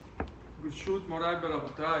Rishut Moray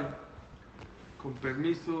Barabotay, con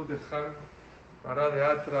permiso dejar para de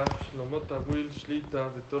Atra, Shlomot Will Shlita,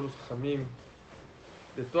 de todos los Jamim,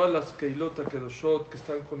 de todas las Keilot Kedoshot que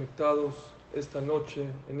están conectados esta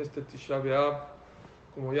noche en este Tisha B'Av,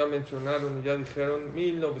 como ya mencionaron y ya dijeron,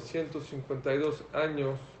 1952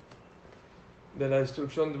 años de la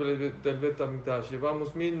destrucción del Bet HaMikdash.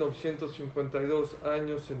 Llevamos 1952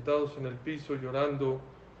 años sentados en el piso llorando,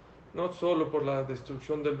 no solo por la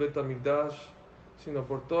destrucción del Bet HaMikdash, sino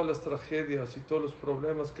por todas las tragedias y todos los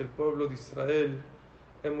problemas que el pueblo de Israel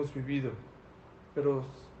hemos vivido. Pero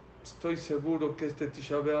estoy seguro que este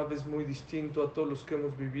Tisha B'Av es muy distinto a todos los que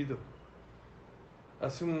hemos vivido.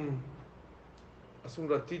 Hace un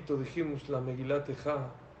ratito dijimos la Megilat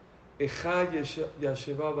Eja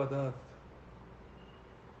Yasheva Badad.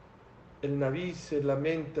 El Naví se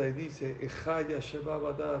lamenta y dice, Eja Yasheva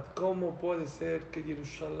Badad, ¿cómo puede ser que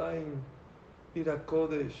Jerusalén, Ira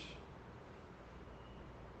Kodesh,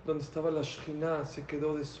 donde estaba la Shekhinah, se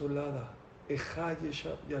quedó desolada? Eja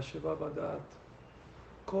Yasheva Badad.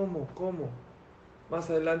 ¿Cómo?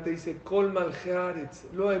 Más adelante dice, Kol Malchei Haaretz,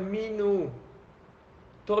 Lo Eminu.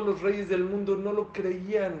 Todos los reyes del mundo no lo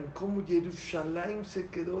creían. ¿Cómo Jerusalén se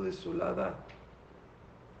quedó desolada?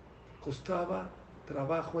 Costaba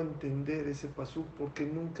trabajo entender ese pasuk porque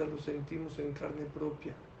nunca lo sentimos en carne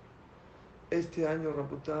propia. Este año,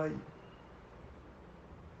 Rabotay,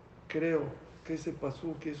 creo que ese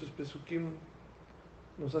pasuk y esos pesukim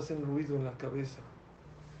nos hacen ruido en la cabeza.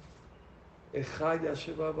 Ejaya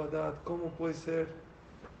Sheba Badad, ¿cómo puede ser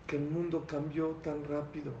que el mundo cambió tan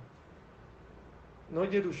rápido? No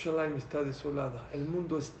Jerusalén está desolada, el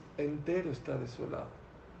mundo entero está desolado.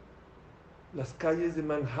 Las calles de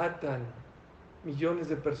Manhattan, millones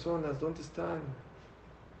de personas, ¿dónde están?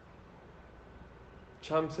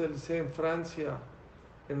 Champs-Élysées en Francia,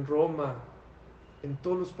 en Roma, en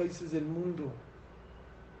todos los países del mundo.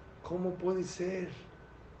 ¿Cómo puede ser?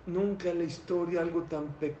 Nunca en la historia algo tan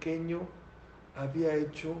pequeño había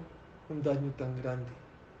hecho un daño tan grande.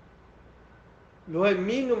 Lo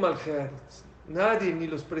emino Malchei Haaretz. Nadie, ni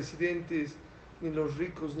los presidentes, ni los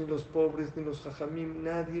ricos, ni los pobres, ni los jajamim,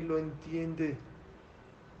 nadie lo entiende.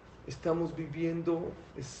 Estamos viviendo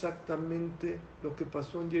exactamente lo que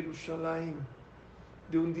pasó en Jerusalén.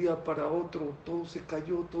 De un día para otro, todo se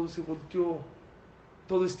cayó, todo se volteó,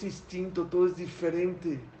 todo es distinto, todo es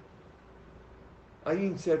diferente. Hay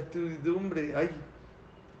incertidumbre,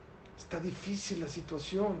 está difícil la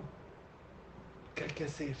situación. ¿Qué hay que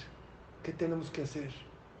hacer? ¿Qué tenemos que hacer?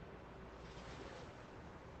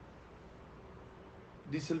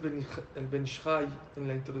 Dice el Ben Ish Chai en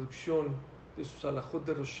la introducción de sus alajot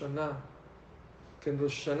de Rosh Hashanah, que en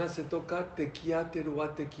Rosh Hashanah se toca Tekiá,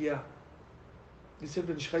 Teruá, Tekiá. Dice el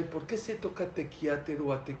Ben Ish Chai, ¿por qué se toca Tekiá,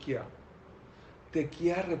 Teruá, Tekiá?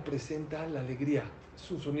 Tekiá representa la alegría,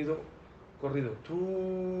 es un sonido corrido.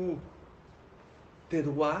 Tú.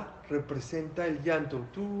 Teruá representa el llanto.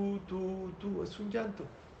 Tú, es un llanto.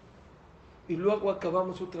 Y luego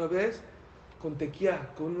acabamos otra vez con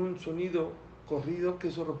Tekiá, con un sonido corrido, que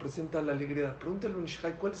eso representa la alegría. Pregúntale a un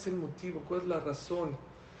Ishai, ¿cuál es el motivo? ¿Cuál es la razón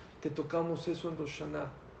que tocamos eso en Rosh Hashanah?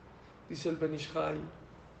 Dice el Ben Ish Chai,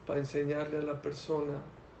 para enseñarle a la persona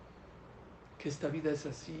que esta vida es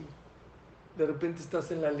así. De repente estás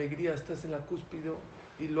en la alegría, estás en la cúspide,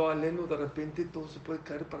 y lo aleno, de repente todo se puede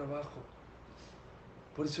caer para abajo.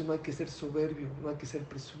 Por eso no hay que ser soberbio, no hay que ser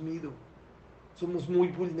presumido. Somos muy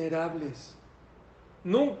vulnerables.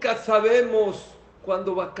 Nunca sabemos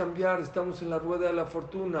cuándo va a cambiar. Estamos en la rueda de la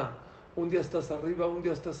fortuna. Un día estás arriba, un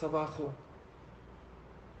día estás abajo.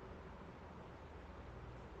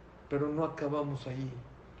 Pero no acabamos ahí.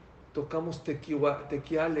 Tocamos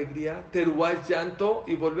tequía, alegría, teruá es llanto,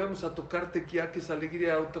 y volvemos a tocar tequía, que es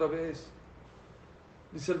alegría, otra vez.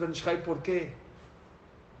 Dice el Ben Ish Chai, ¿por qué?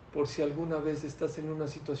 Por si alguna vez estás en una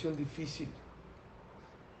situación difícil,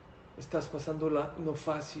 estás pasándola no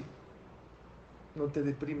fácil, no te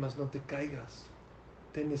deprimas, no te caigas,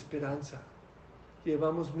 ten esperanza.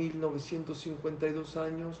 Llevamos 1952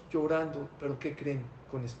 años llorando, pero ¿qué creen?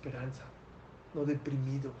 Con esperanza, no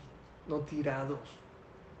deprimidos, no tirados.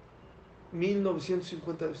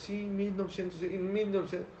 1952, sí,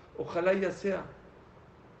 1900, ojalá ya sea,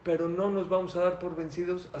 pero no nos vamos a dar por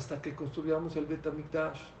vencidos hasta que construyamos el Bet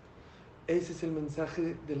HaMikdash. Ese es el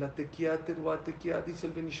mensaje de la Tekiá, Teruá, Tekiá, dice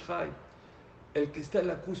el Ben Ish Chai. El que está en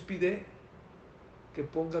la cúspide, que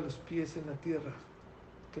ponga los pies en la tierra,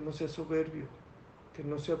 que no sea soberbio, que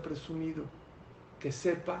no sea presumido, que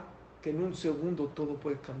sepa que en un segundo todo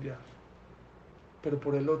puede cambiar. Pero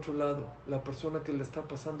por el otro lado, la persona que le está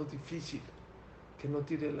pasando difícil, que no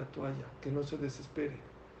tire la toalla, que no se desespere.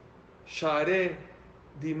 Sha'areh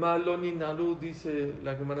Dimaloni Nalu, dice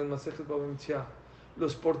la Gemara en Masejet Baba Metzia.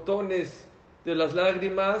 Los portones de las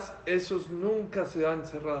lágrimas, esos nunca se han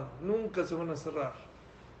cerrado, nunca se van a cerrar.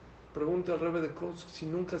 Pregunta al Rebbe de Kosk, si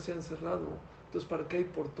nunca se han cerrado, entonces ¿para qué hay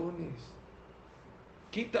portones?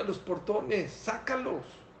 Quita los portones, sácalos.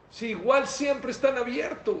 Si igual siempre están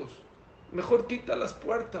abiertos, mejor quita las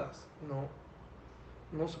puertas. No,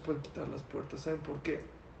 no se pueden quitar las puertas. ¿Saben por qué?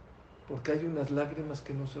 Porque hay unas lágrimas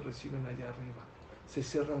que no se reciben allá arriba. Se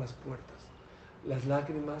cierran las puertas. Las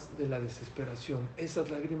lágrimas de la desesperación. Esas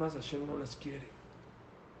lágrimas Hashem no las quiere.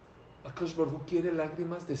 Akadosh Baruj Hu quiere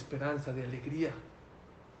lágrimas de esperanza, de alegría,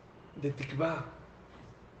 de tikvah.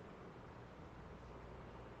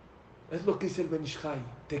 Es lo que dice el Ben Ish Chai.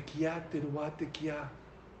 Tekiah, teruah, tekiah.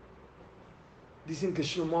 Dicen que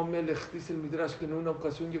Shlomo Melech, dice el Midrash, que en una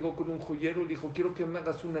ocasión llegó con un joyero y le dijo, quiero que me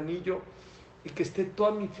hagas un anillo y que esté toda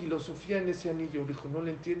mi filosofía en ese anillo. Le dijo, no le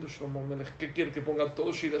entiendo, Shlomo Melech, ¿qué quiere? ¿Que ponga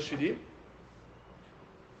todo Shira Shirim?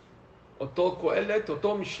 ¿O todo Kohelet? ¿O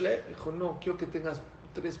todo Mishle? Dijo, no, quiero que tengas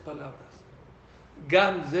 3 palabras.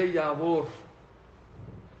 Gam Ze Yavor.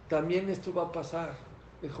 También esto va a pasar.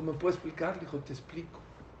 Le dijo, ¿me puedes explicar? Le dijo, te explico.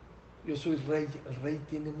 Yo soy rey. El rey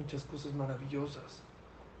tiene muchas cosas maravillosas.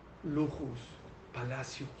 Lujos,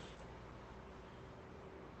 palacios,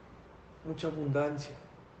 mucha abundancia.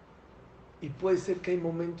 Y puede ser que hay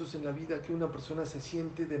momentos en la vida que una persona se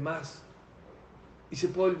siente de más y se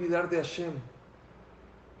puede olvidar de Hashem.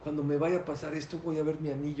 Cuando me vaya a pasar esto, voy a ver mi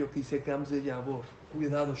anillo que dice Gam Ze Yavor.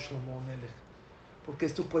 Cuidado, Shlomo Melech, porque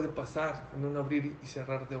esto puede pasar en un abrir y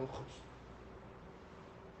cerrar de ojos.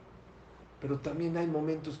 Pero también hay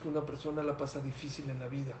momentos que una persona la pasa difícil en la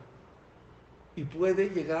vida y puede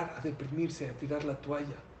llegar a deprimirse, a tirar la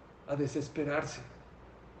toalla, a desesperarse.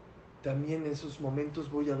 También en esos momentos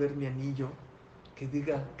voy a ver mi anillo que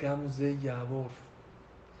diga Gam Ze Yavor.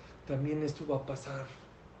 También esto va a pasar.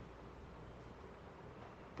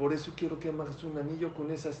 Por eso quiero que me hagas un anillo con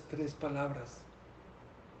esas 3 palabras.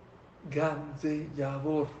 Gam Ze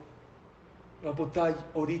Yavor. Rabotay,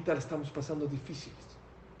 ahorita la estamos pasando difíciles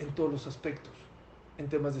en todos los aspectos. En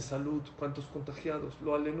temas de salud, cuántos contagiados,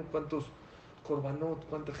 lo aleno, cuántos korbanot,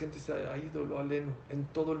 cuánta gente se ha ido, lo aleno, en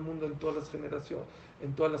todo el mundo, en todas las generaciones,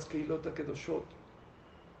 en todas las keilot kedoshot.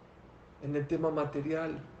 En el tema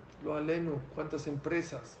material, lo aleno, cuántas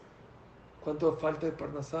empresas, cuánta falta de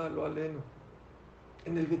parnasá, lo aleno.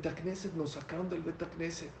 En el Bet HaKnesset nos sacaron del Bet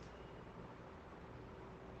HaKnesset.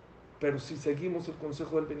 Pero si seguimos el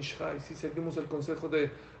consejo del Ben Ish Chai, si seguimos el consejo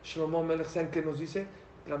de Shlomo Melech, ¿saben qué nos dice?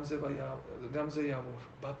 Gam Ze Yavor.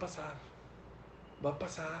 Va a pasar. Va a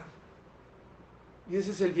pasar. Y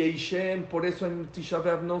ese es el Yehishem. Por eso en Tisha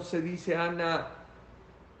B'Av no se dice Ana.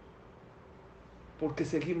 Porque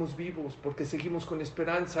seguimos vivos, porque seguimos con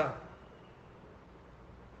esperanza.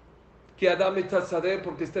 Que Adam Etzasadeh,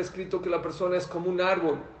 porque está escrito que la persona es como un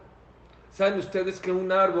árbol. ¿Saben ustedes que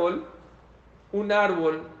un árbol,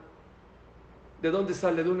 ¿de dónde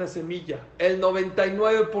sale? De una semilla. El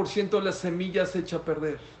 99% de la semilla se echa a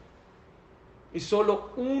perder. Y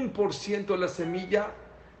solo 1% de la semilla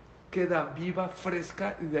queda viva,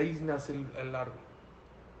 fresca, y de ahí nace el árbol.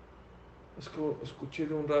 Escuché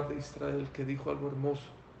de un rab de Israel que dijo algo hermoso,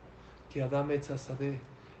 que Adam Etzasadeh,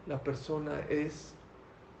 la persona es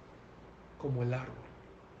como el árbol.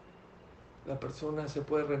 La persona se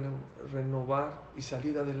puede renovar y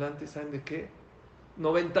salir adelante. ¿Saben de qué?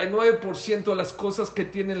 99% de las cosas que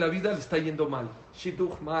tiene en la vida le está yendo mal.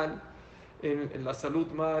 Shidduch mal, en la salud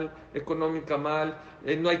mal, económica mal,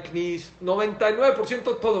 no hay knis,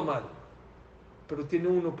 99% todo mal. Pero tiene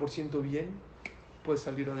 1% bien, puede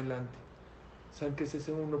salir adelante. ¿Saben qué es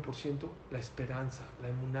ese 1%? La esperanza, la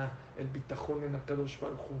emuná, el bitajón en Akadosh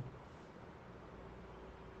Baruj Hu.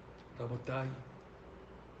 Rabotay,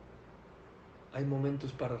 hay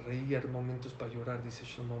momentos para reír, hay momentos para llorar, dice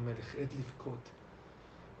Shlomo Melech, Edlifkot.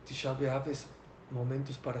 Tisha B'Av es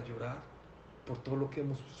momentos para llorar por todo lo que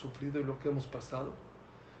hemos sufrido y lo que hemos pasado,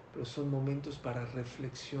 pero son momentos para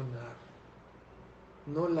reflexionar,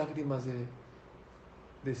 no lágrimas de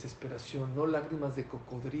desesperación, no lágrimas de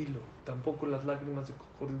cocodrilo, tampoco las lágrimas de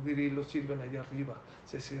cocodrilo sirven allá arriba,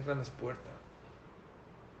 se cierran las puertas.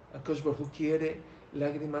 Akadosh Baruj Hu quiere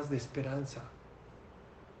lágrimas de esperanza.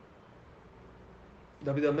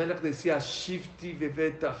 David Amelech decía, Shifti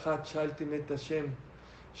bevet achat shalti met Hashem,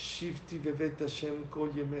 Shifti bevet Hashem kol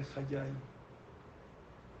yemei hayai.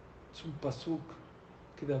 Es un pasuk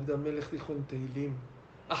que David Amelech dijo en Tehilim.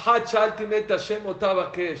 Achat shalti met Hashem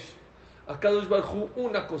otabakesh. Akadosh Baruj Hu,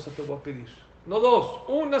 una cosa te voy a pedir, no 2,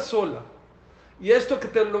 una sola. Y esto que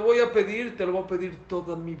te lo voy a pedir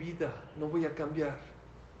toda mi vida, no voy a cambiar.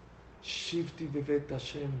 Shifti bevet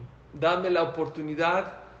Hashem. Dame la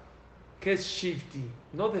oportunidad. ¿Qué es Shifti?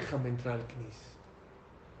 No déjame entrar al Knis.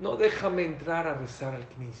 No déjame entrar a rezar al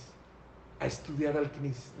Knis, a estudiar al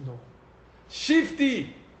Knis. No.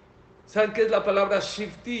 Shifti. ¿Saben qué es la palabra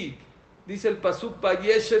Shifti? Dice el Pasuk,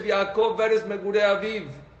 Vayeshev Yaakov Veres Megure Aviv.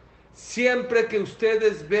 Siempre que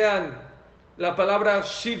ustedes vean la palabra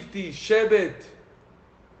Shifti, Shevet,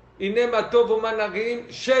 Inem Atov Managim,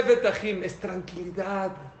 Shevet Achim, es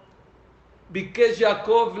tranquilidad. Bikesh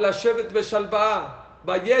Yaakov la Shevet Beshalva.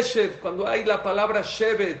 Vayeshev, cuando hay la palabra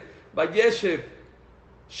Shevet, Vayeshev,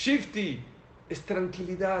 Shifti, es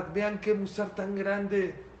tranquilidad. Vean qué musar tan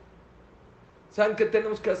grande. ¿Saben qué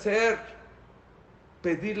tenemos que hacer?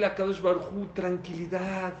 Pedirle a Kadosh Baruj Hu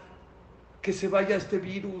tranquilidad, que se vaya este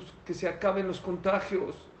virus, que se acaben los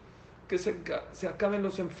contagios, que se acaben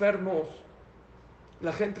los enfermos,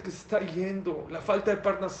 la gente que se está yendo, la falta de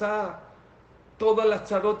parnasá, todas las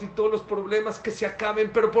tzarot y todos los problemas que se acaben.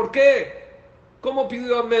 ¿Pero por qué? ¿Cómo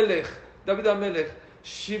pidió Amelech, David Amelech?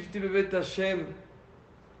 Shifti bebet Hashem,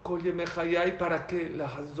 kol yemei hayai, ¿para qué? La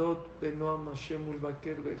hazot benoam Hashem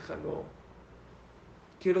ulbaker bejano.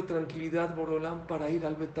 Quiero tranquilidad, Borolán, para ir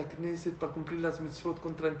al Betakneset, para cumplir las mitzvot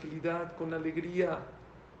con tranquilidad, con alegría.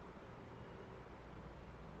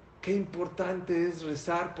 Qué importante es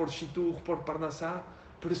rezar por Shituch, por Parnasá,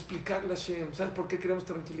 pero explicarle a Hashem. ¿Sabes por qué queremos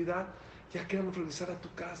tranquilidad? Ya queremos regresar a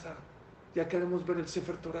tu casa, ya queremos ver el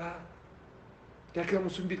Sefer Torah, ya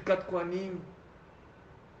queremos un Birkat Kohanim,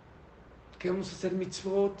 queremos hacer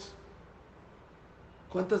mitzvot.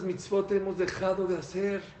 ¿Cuántas mitzvot hemos dejado de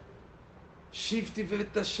hacer? Shifti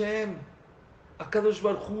Bebet Hashem, Akadosh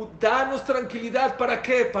Baruj Hu, danos tranquilidad. ¿Para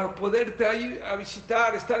qué? Para poderte ir a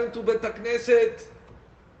visitar, estar en tu Betakneset.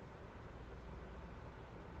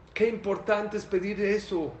 Qué importante es pedir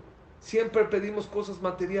eso. Siempre pedimos cosas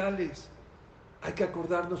materiales. Hay que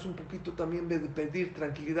acordarnos un poquito también de pedir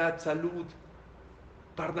tranquilidad, salud,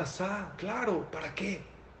 parnasá. Claro, ¿para qué?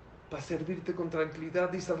 Para servirte con tranquilidad.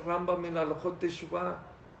 Dice el Rambam en la Alojot Teshuvah.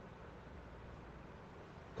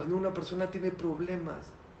 Cuando una persona tiene problemas,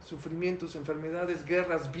 sufrimientos, enfermedades,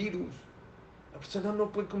 guerras, virus, la persona no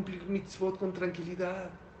puede cumplir mitzvot con tranquilidad.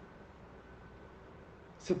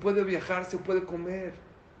 Se puede viajar, se puede comer,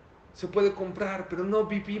 se puede comprar, pero no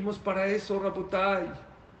vivimos para eso, Rabotai.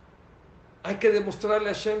 Hay que demostrarle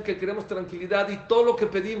a Hashem que queremos tranquilidad y todo lo que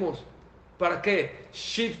pedimos. ¿Para qué?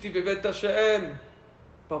 Shifti bebet Hashem,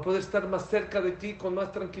 para poder estar más cerca de ti con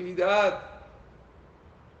más tranquilidad.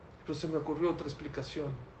 Pero se me ocurrió otra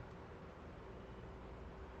explicación.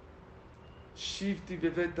 Shifti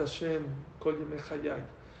bebet Hashem, kol yemei hayai.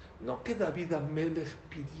 No que David Amelech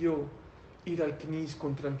pidió ir al Knis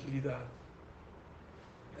con tranquilidad.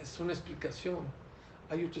 Es una explicación.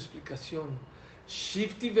 Hay otra explicación.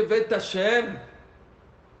 Shifti bebet Hashem.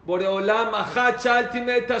 Boreolam, achat shalti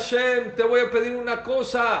met Hashem. Te voy a pedir una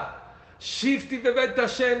cosa. Shifti bebet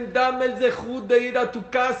Hashem, dame el zehut de ir a tu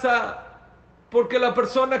casa. Porque la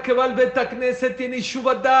persona que va al Betakneset tiene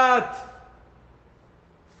Ishuvadat.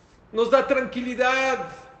 Nos da tranquilidad.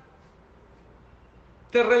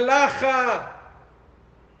 Te relaja.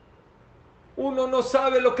 Uno no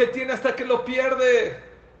sabe lo que tiene hasta que lo pierde.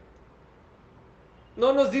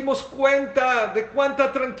 No nos dimos cuenta de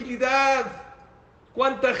cuánta tranquilidad,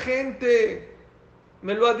 cuánta gente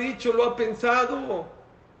me lo ha dicho, lo ha pensado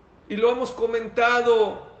y lo hemos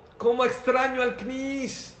comentado. Cómo extraño al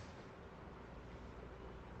Knis.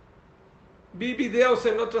 Vi videos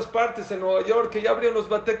en otras partes, en Nueva York, que ya abrieron los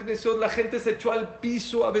Betakneset, la gente se echó al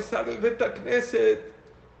piso a besar el Betakneset.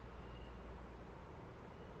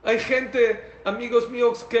 Hay gente, amigos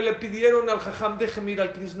míos, que le pidieron al Jajam, déjeme ir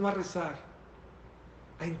al Knis, no a rezar,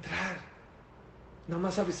 a entrar, nada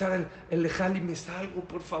más a besar el lejal y me salgo,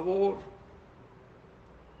 por favor.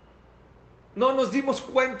 No nos dimos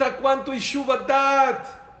cuenta cuánto Ishuvadat,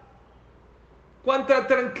 cuánta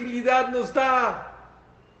tranquilidad nos da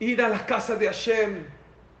ir a la casa de Hashem.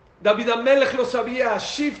 David Amelech lo sabía.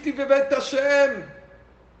 Shifti bebet Hashem.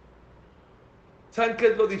 ¿Saben qué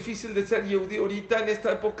es lo difícil de ser Yehudí ahorita en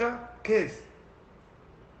esta época? ¿Qué es?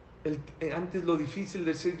 Antes lo difícil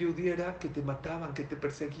de ser Yehudí era que te mataban, que te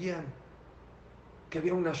perseguían, que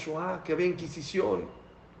había una Shoah, que había Inquisición,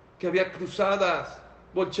 que había cruzadas,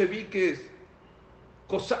 bolcheviques,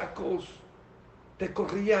 cosacos, te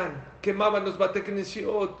corrían, quemaban los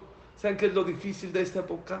Betaknesiot. ¿Saben qué es lo difícil de esta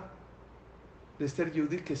época? De ser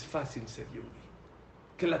Yehudí, que es fácil ser Yehudí,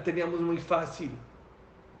 que la teníamos muy fácil.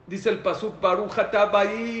 Dice el Pasuk, Baruch atah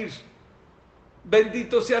ba'ir,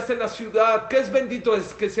 bendito se hace en la ciudad. ¿Qué es bendito?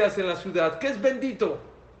 Es que se hace en la ciudad. ¿Qué es bendito?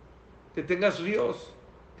 Que tengas ríos,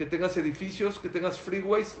 que tengas edificios, que tengas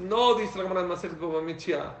freeways. No, dice la Gemara en Masechet Bava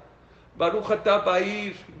Metzia. Baruch atah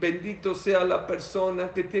Ba'ir, bendito sea la persona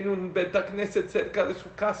que tiene un Bet Knesset cerca de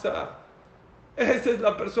su casa. Esa es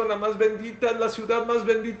la persona más bendita, es la ciudad más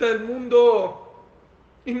bendita del mundo.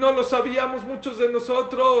 Y no lo sabíamos muchos de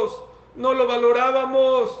nosotros, no lo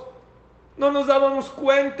valorábamos, no nos dábamos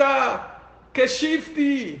cuenta que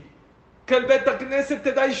Shifti, que el Bet Knesset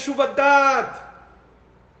te da Ishuvadat,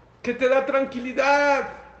 que te da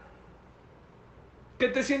tranquilidad, que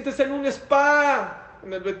te sientes en un spa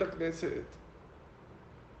en el Bet Knesset.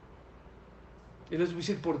 Y les voy a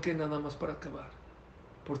decir por qué, nada más para acabar.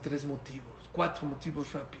 Por 3 motivos, 4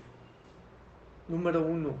 motivos rápido. Número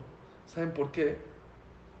 1, ¿saben por qué?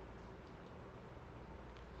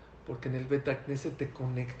 Porque en el Bet Knesset te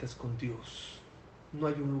conectas con Dios. No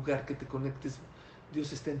hay un lugar que te conectes.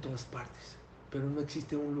 Dios está en todas partes, pero no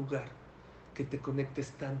existe un lugar que te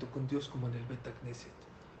conectes tanto con Dios como en el Bet Knesset.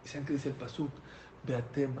 ¿Y saben qué dice el pasuk?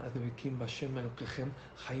 Beatem adbekim bashem elokechem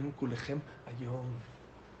haim kulechem ayom.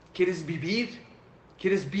 ¿Quieres vivir?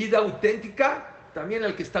 ¿Quieres vida auténtica? También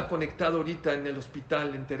el que está conectado ahorita en el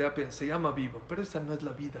hospital, en terapia, se llama vivo, pero esa no es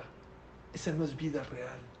la vida. Esa no es vida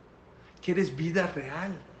real. ¿Quieres vida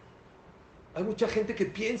real? Hay mucha gente que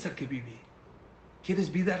piensa que vive.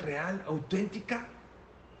 ¿Quieres vida real, auténtica?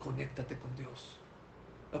 Conéctate con Dios.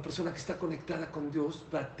 La persona que está conectada con Dios,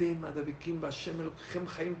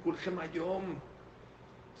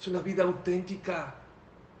 es una vida auténtica.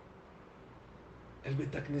 El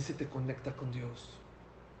Bet Knesset te conecta con Dios.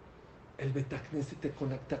 El Bet Knesset te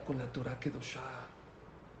conecta con la Torah Kedoshá.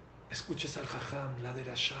 Escuchas al Jajam, la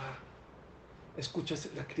Derashá. Escuchas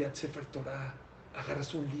la Kriyat Sefer Torah.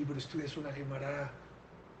 Agarras un libro, estudias una Gemara.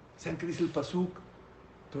 ¿Saben qué dice el pasuk?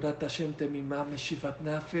 Torah Tashem temimah meshivat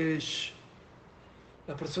nafesh.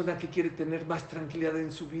 La persona que quiere tener más tranquilidad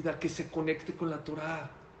en su vida, que se conecte con la Torah.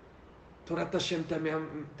 Torah Tashem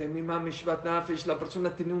temimah meshivat nafesh. La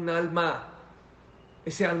persona tiene un alma.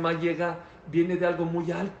 Ese alma viene de algo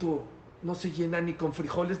muy alto. No se llena ni con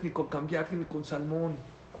frijoles, ni con cambiaje, ni con salmón.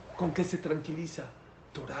 ¿Con qué se tranquiliza?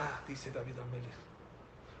 Torah, dice David Amelech.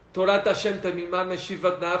 Torah Tashem temimah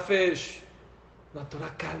meshivat nafesh. La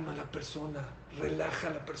Torah calma a la persona, relaja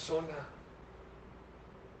a la persona.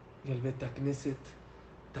 Y el Bet Knesset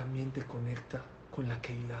también te conecta con la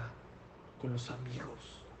Keilah, con los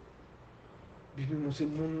amigos. Vivimos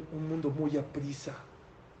en un mundo muy aprisa,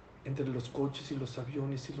 entre los coches y los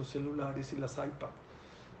aviones y los celulares y las iPad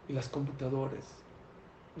y las computadoras.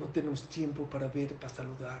 No tenemos tiempo para ver, para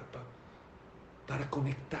saludar, para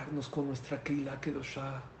conectarnos con nuestra Keilah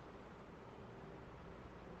Kedoshá.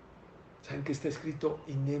 ¿Saben qué está escrito?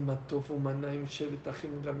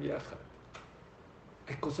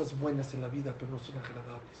 Hay cosas buenas en la vida, pero no son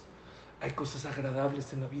agradables. Hay cosas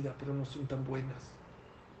agradables en la vida, pero no son tan buenas.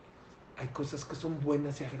 Hay cosas que son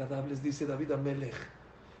buenas y agradables, dice David Amelech.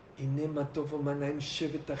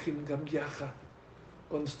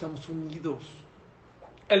 Cuando estamos unidos.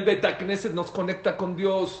 El Bet Knesset nos conecta con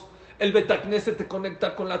Dios. El Bet Knesset te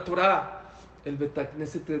conecta con la Torah. El Bet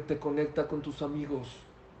Knesset te conecta con tus amigos,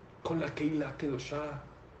 con la Keilah Kedoshá.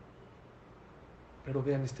 Pero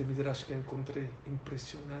vean este Midrash que encontré,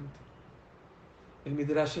 impresionante. El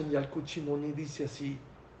Midrash en Yalkut Shimoni dice así: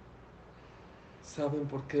 ¿saben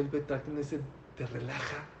por qué el Bet Knesset te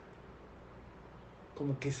relaja?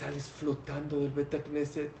 Como que sales flotando del Bet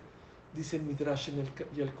Knesset. Dice el Midrash en el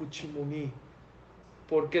Yalkut Shimoni: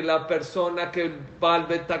 porque la persona que va al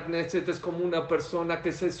Bet Knesset es como una persona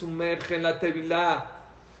que se sumerge en la Tevilá.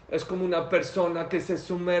 Es como una persona que se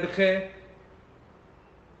sumerge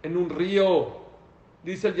en un río.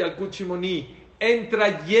 Dice el Yalkut Shimoni: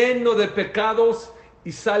 entra lleno de pecados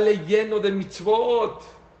y sale lleno de mitzvot.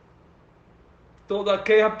 Toda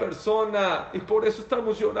aquella persona, y por eso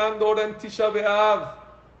estamos llorando ahora en Tisha B'Av,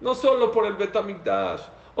 no solo por el Bet HaMikdash.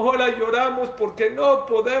 Ahora lloramos porque no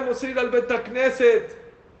podemos ir al Bet Knesset,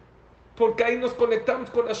 porque ahí nos conectamos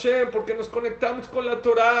con Hashem, porque nos conectamos con la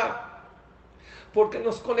Torah, porque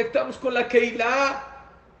nos conectamos con la Keilah,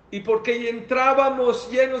 y porque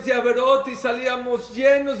entrábamos llenos de averot y salíamos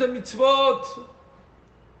llenos de mitzvot.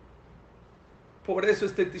 Por eso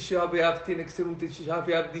este Tisha B'Av tiene que ser un Tisha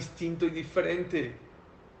B'Av distinto y diferente.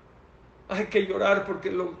 Hay que llorar porque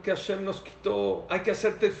lo que Hashem nos quitó. Hay que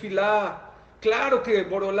hacer tefilá. Claro que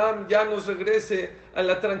Borolam ya nos regrese a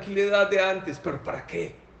la tranquilidad de antes, pero ¿para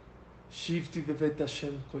qué? Shifti bevet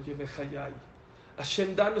Hashem kol yemei hayai.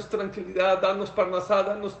 Hashem, danos tranquilidad, danos parnasá,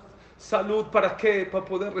 danos salud. ¿Para qué? Para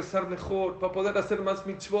poder rezar mejor, para poder hacer más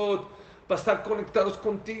mitzvot, para estar conectados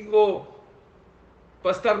contigo,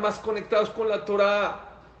 para estar más conectados con la Torah,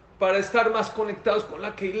 para estar más conectados con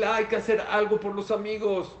la Keilah. Hay que hacer algo por los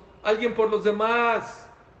amigos, alguien por los demás.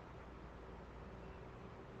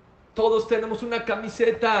 Todos tenemos una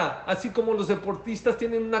camiseta, así como los deportistas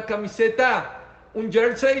tienen una camiseta, un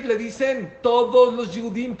jersey, le dicen, todos los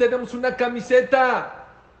Yudim tenemos una camiseta.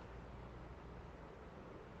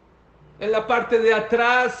 En la parte de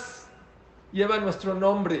atrás lleva nuestro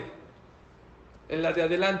nombre, en la de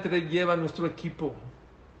adelante lleva nuestro equipo.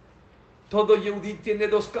 Todo Yehudí tiene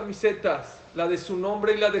dos camisetas, la de su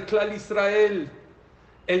nombre y la de Klal Israel.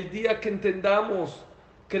 El día que entendamos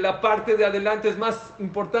que la parte de adelante es más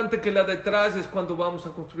importante que la de atrás es cuando vamos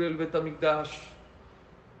a construir el Bet HaMikdash.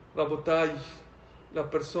 Rabotai, la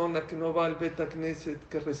persona que no va al Bet HaKnesset,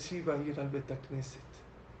 que reciba ir al Bet HaKnesset.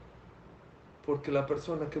 Porque la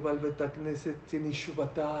persona que va al Bet HaKnesset tiene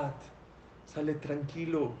Shubatat, sale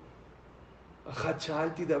tranquilo. Ajat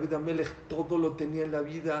Shalti, David Amelech, todo lo tenía en la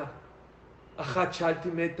vida. Ajat Shalti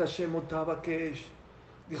Meta Shem Otavakesh.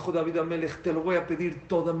 Dijo David Amelech, te lo voy a pedir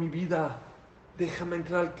toda mi vida. Déjame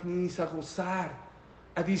entrar al Knis a gozar,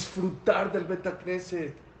 a disfrutar del Bet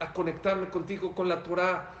HaKnesset, a conectarme contigo, con la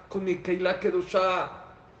Torah, con mi Keilah Kedoshah.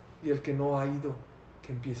 Y el que no ha ido,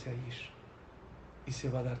 que empiece a ir. Y se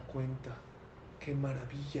va a dar cuenta. Qué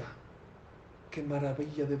maravilla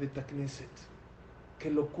de Bet HaKnesset, qué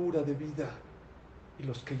locura de vida. Y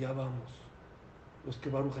los que ya vamos, los que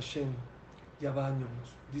Baruch Hashem, ya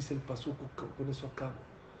vamos, dice el Pasuk, con eso acabo.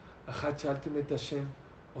 Ajat Shalti Met Hashem,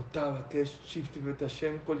 Otava, que es Shifti Bet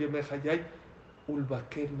Hashem, Kol Yemei Hayai,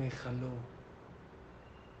 Ulbaker Mejalo.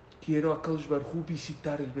 Quiero a Kadosh Baruj Hu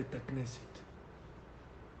visitar el Bet HaKnesset.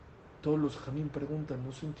 Todos los Jamín preguntan,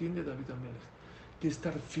 ¿no se entiende, David Amelech? ¿Quieres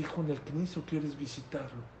estar fijo en el Knis o quieres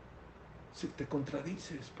visitarlo? Si te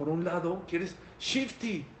contradices, por un lado quieres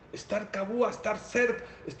Shifti, estar Kabua, estar cerca,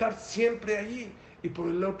 estar siempre allí. Y por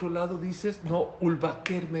el otro lado dices, no,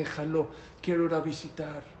 Ulbaker me jaló, quiero ir a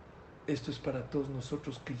visitar. Esto es para todos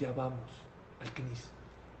nosotros que ya vamos al Knis,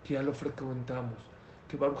 que ya lo frecuentamos,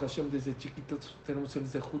 que Baruch Hashem desde chiquitos tenemos el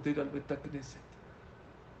zehut de ir al Bet HaKnesset.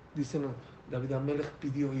 Dicen, David Amelech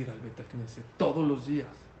pidió ir al Bet HaKnesset todos los días.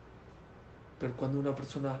 Pero cuando una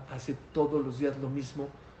persona hace todos los días lo mismo,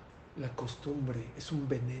 la costumbre es un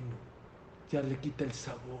veneno, ya le quita el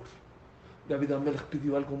sabor. David Amelech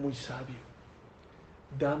pidió algo muy sabio.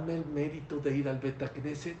 Dame el mérito de ir al Bet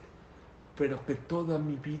HaKnesset, pero que toda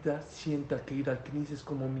mi vida sienta que ir al Knesset es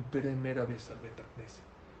como mi primera vez al Bet HaKnesset.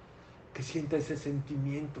 Que sienta ese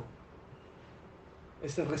sentimiento,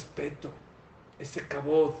 ese respeto, ese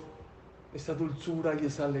kabod, esa dulzura y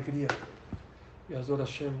esa alegría. Y Azor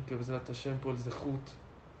Hashem, que Bezrat Hashem por el zehut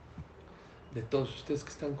de todos ustedes que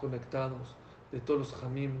están conectados, de todos los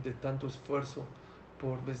Jamim, de tanto esfuerzo,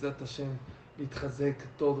 por Bezrat Hashem, Litchazek,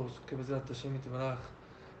 todos, que Bezrat Hashem Itbaraj,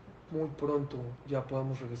 muy pronto ya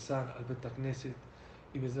podamos regresar al Bet HaKnesset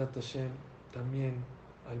y Bezrat Hashem también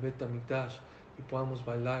al Bet HaMikdash y podamos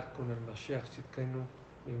bailar con el Mashiach Tzidkenu,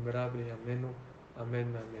 Imbrable y Amenu, amén,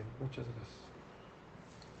 amén. Muchas gracias.